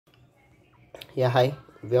Yeah, hi.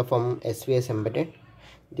 We are from svsembedded.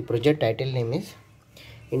 The project title name is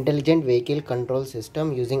Intelligent Vehicle Control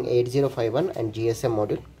System using 8051 and GSM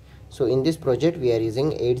module. So in this project we are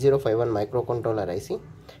using 8051 microcontroller IC,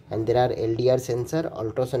 and there are LDR sensor,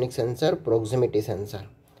 ultrasonic sensor, proximity sensor,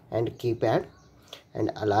 and keypad and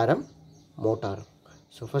alarm motor.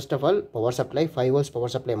 So first of all, power supply, 5 volts power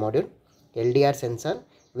supply module, LDR sensor.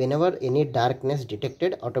 Whenever any darkness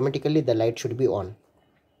detected, automatically the light should be on.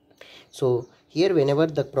 So here whenever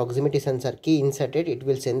the proximity sensor key inserted, it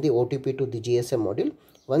will send the OTP to the GSM module.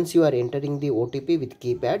 Once you are entering the OTP with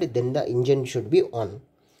keypad, then the engine should be on.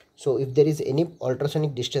 So if there is any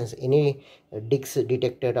ultrasonic distance, any disk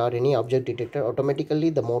detected or any object detected, automatically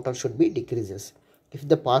the motor should be decreases. If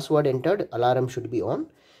the password entered, alarm should be on,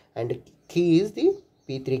 and key is the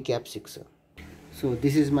P3 cap 6. So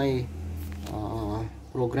this is my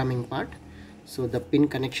programming part. So the pin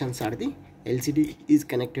connections are the LCD is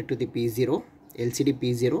connected to the P0, LCD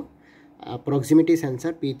P0, proximity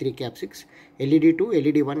sensor P3 cap 6, LED 2,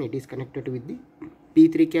 LED 1, it is connected with the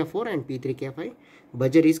P3 cap 4 and P3 cap 5,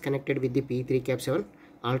 buzzer is connected with the P3 cap 7,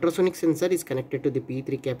 ultrasonic sensor is connected to the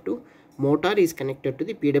P3 cap 2, motor is connected to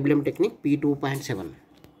the PWM Technique P2.7,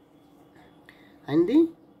 and the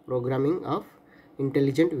programming of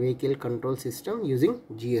Intelligent Vehicle Control System using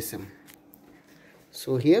GSM.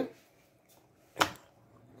 So here,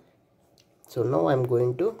 so now I am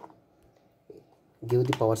going to give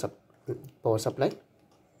the power supply.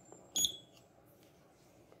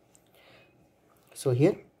 So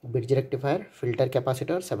here, bridge rectifier, filter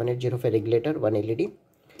capacitor, 7805 regulator, 1 LED.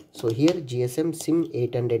 So here GSM SIM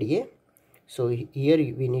 800A. So here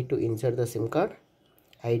we need to insert the SIM card,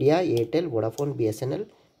 Idea, Airtel, Vodafone, BSNL,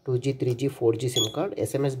 2G, 3G, 4G SIM card,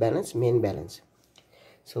 SMS balance, main balance.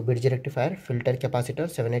 So bridge rectifier, filter capacitor,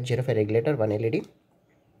 7805 regulator, 1 LED,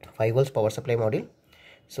 5 volts power supply module.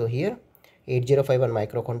 So here 8051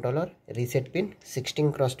 microcontroller, reset pin,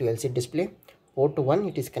 16 x 2 LCD display, port 1,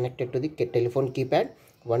 it is connected to the telephone keypad,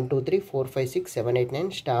 1 2 3 4 5 6 7 8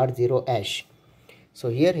 9 star 0 hash. So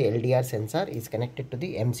here LDR sensor is connected to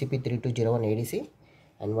the MCP3201 ADC,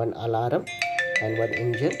 and one alarm and one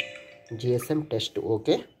engine, GSM test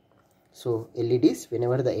OK. So LEDs,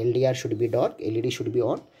 whenever the LDR should be dark, LED should be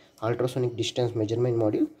on. Ultrasonic distance measurement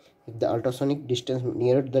module, if the ultrasonic distance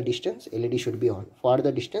near the distance, LED should be on. For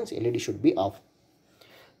the distance, LED should be off.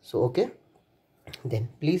 So okay, then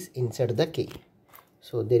please insert the key.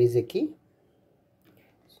 So there is a key.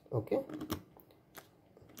 Okay,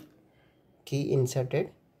 key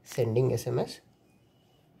inserted, sending SMS.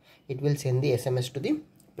 It will send the SMS to the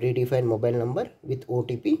predefined mobile number with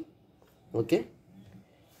OTP. Okay,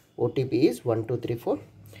 OTP is 1234.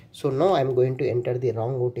 So now I am going to enter the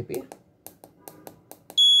wrong OTP.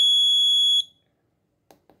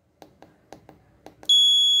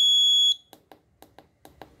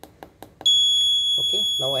 Okay,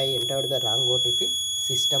 now I entered the wrong OTP,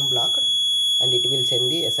 system blocked, and it will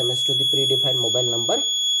send the SMS to the predefined mobile number.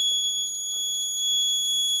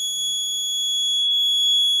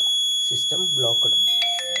 System blocked.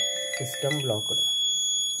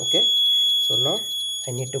 Okay, so now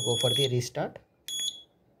I need to go for the restart.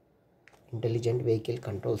 Intelligent Vehicle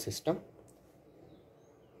Control System.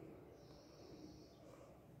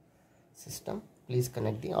 Please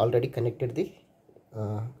connect the, already connected the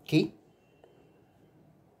key.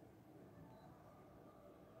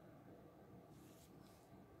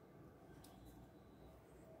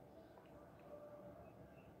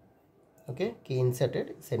 Okay, key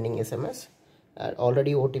inserted, sending SMS,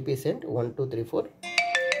 already OTP sent 1234.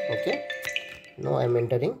 Okay, now I am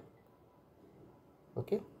entering.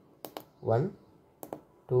 Okay, 1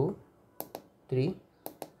 2 3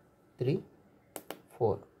 3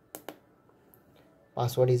 4.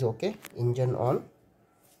 Password is okay. Engine on.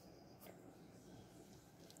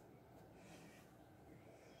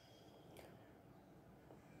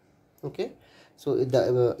 Okay, so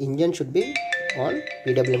the engine should be on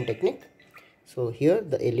PWM Technique. So here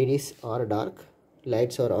the LEDs are dark,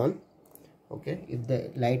 lights are on. Okay, if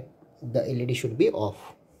the LED should be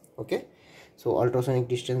off. Okay, so ultrasonic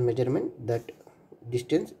distance measurement, that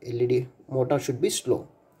distance LED motor should be slow.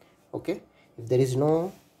 Okay, if there is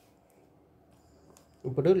no,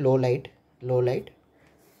 you put a low light,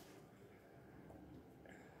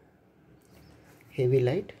 heavy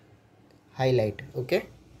light, high light. Okay,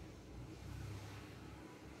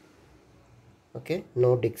 okay,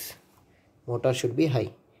 no digs, motor should be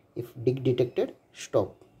high. If dig detected,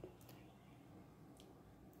 stop.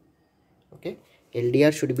 Okay,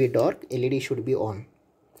 LDR should be dark, LED should be on.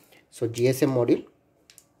 So GSM module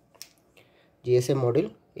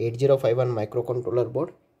 8051 microcontroller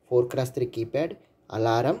board, 4x3 keypad,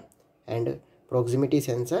 alarm, and proximity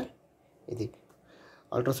sensor, ఇది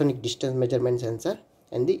ultrasonic distance measurement sensor,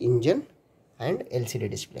 and the engine and LCD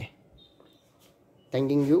display.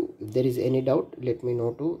 Thanking you. If there is any doubt, let me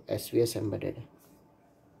know to SVS Embedded.